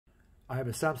I have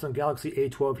a Samsung Galaxy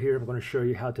A12 here. I'm going to show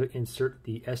you how to insert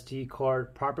the SD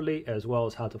card properly, as well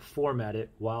as how to format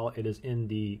it while it is in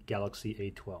the Galaxy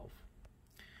A12. All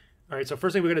right, so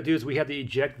first thing we're going to do is we have to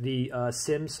eject the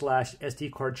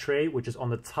SIM/SD card tray, which is on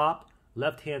the top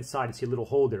left-hand side. You see a little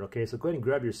hole there, okay? So go ahead and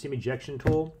grab your SIM ejection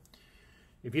tool.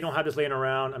 If you don't have this laying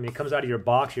around, I mean, it comes out of your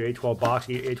box, your A12 box,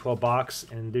 you get A12 box,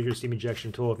 and there's your SIM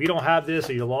ejection tool. If you don't have this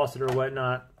or you lost it or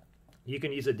whatnot, you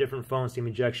can use a different phone SIM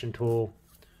ejection tool,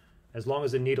 as long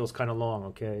as the needle's kind of long,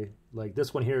 okay? Like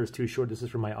this one here is too short. This is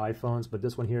for my iPhones, but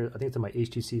this one here, I think it's on my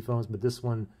HTC phones, but this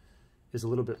one is a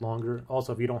little bit longer.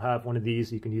 Also, if you don't have one of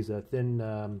these, you can use a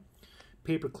thin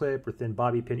paper clip or thin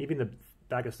bobby pin. Even the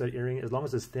back of stud earring, as long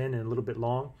as it's thin and a little bit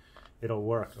long, it'll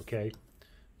work, okay?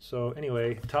 So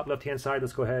anyway, top left-hand side,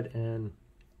 let's go ahead and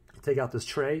take out this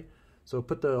tray. So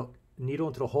put the needle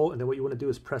into the hole, and then what you want to do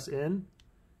is press in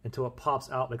until it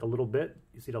pops out like a little bit.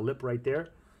 You see the lip right there?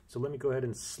 So let me go ahead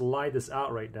and slide this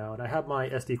out right now. And I have my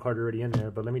SD card already in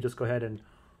there, but let me just go ahead and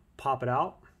pop it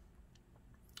out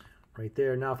right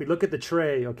there. Now, if we look at the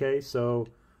tray, okay, so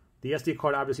the SD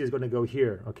card obviously is going to go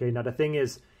here, okay? Now, the thing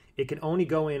is, it can only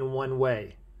go in one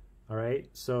way, all right?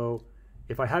 So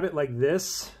if I have it like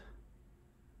this,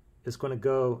 it's going to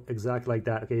go exactly like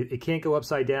that, okay? It can't go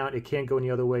upside down. It can't go any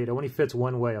other way. It only fits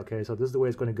one way, okay? So this is the way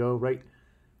it's going to go, right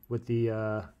with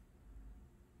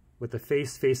the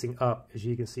face facing up, as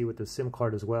you can see with the SIM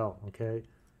card as well, okay?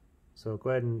 So go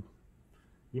ahead and,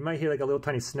 you might hear like a little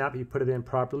tiny snap if you put it in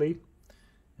properly.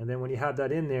 And then when you have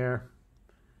that in there,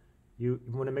 you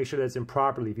want to make sure that it's in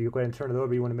properly. If you go ahead and turn it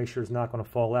over, you want to make sure it's not going to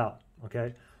fall out,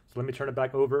 okay? So let me turn it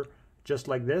back over just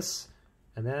like this.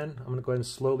 And then I'm going to go ahead and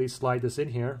slowly slide this in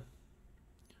here.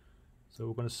 So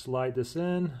we're going to slide this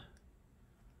in.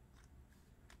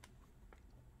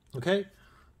 Okay,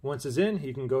 once it's in,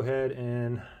 you can go ahead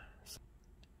and,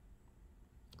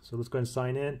 so let's go ahead and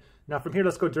sign in. Now from here,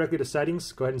 let's go directly to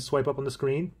settings. Go ahead and swipe up on the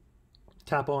screen.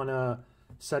 Tap on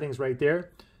settings right there.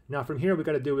 Now from here, what we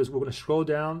got to do is we're going to scroll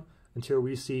down until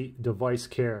we see device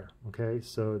care. Okay,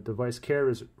 so device care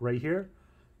is right here.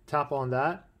 Tap on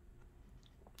that.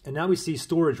 And now we see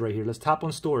storage right here. Let's tap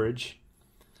on storage.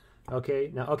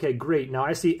 Okay, now, okay, great. Now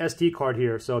I see SD card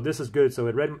here, so this is good. So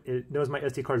it knows my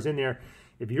SD card is in there.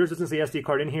 If yours doesn't say SD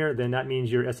card in here, then that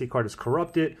means your SD card is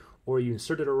corrupted, or you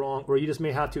inserted it wrong, or you just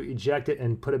may have to eject it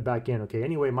and put it back in. Okay,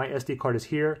 anyway, my SD card is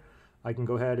here. I can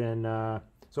go ahead and,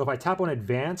 so if I tap on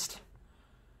advanced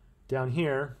down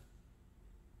here,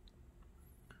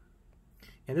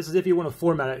 and this is if you want to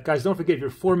format it. Guys, don't forget, if you're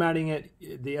formatting it,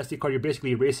 the SD card, you're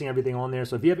basically erasing everything on there.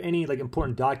 So if you have any like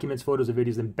important documents, photos, or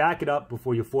videos, then back it up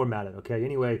before you format it, okay?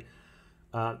 Anyway,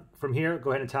 from here, go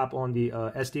ahead and tap on the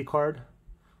SD card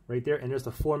right there, and there's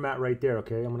the format right there,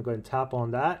 okay? I'm going to go ahead and tap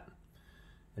on that,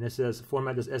 and it says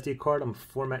format this SD card. I'm going to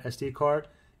format SD card,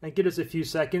 and give us a few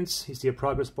seconds. You see a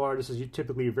progress bar. This is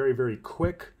typically very, very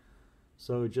quick,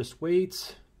 so just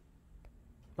wait.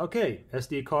 Okay,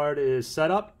 SD card is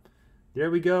set up. There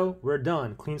we go. We're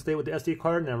done. Clean slate with the SD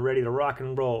card, and I'm ready to rock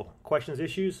and roll. Questions,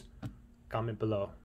 issues? Comment below.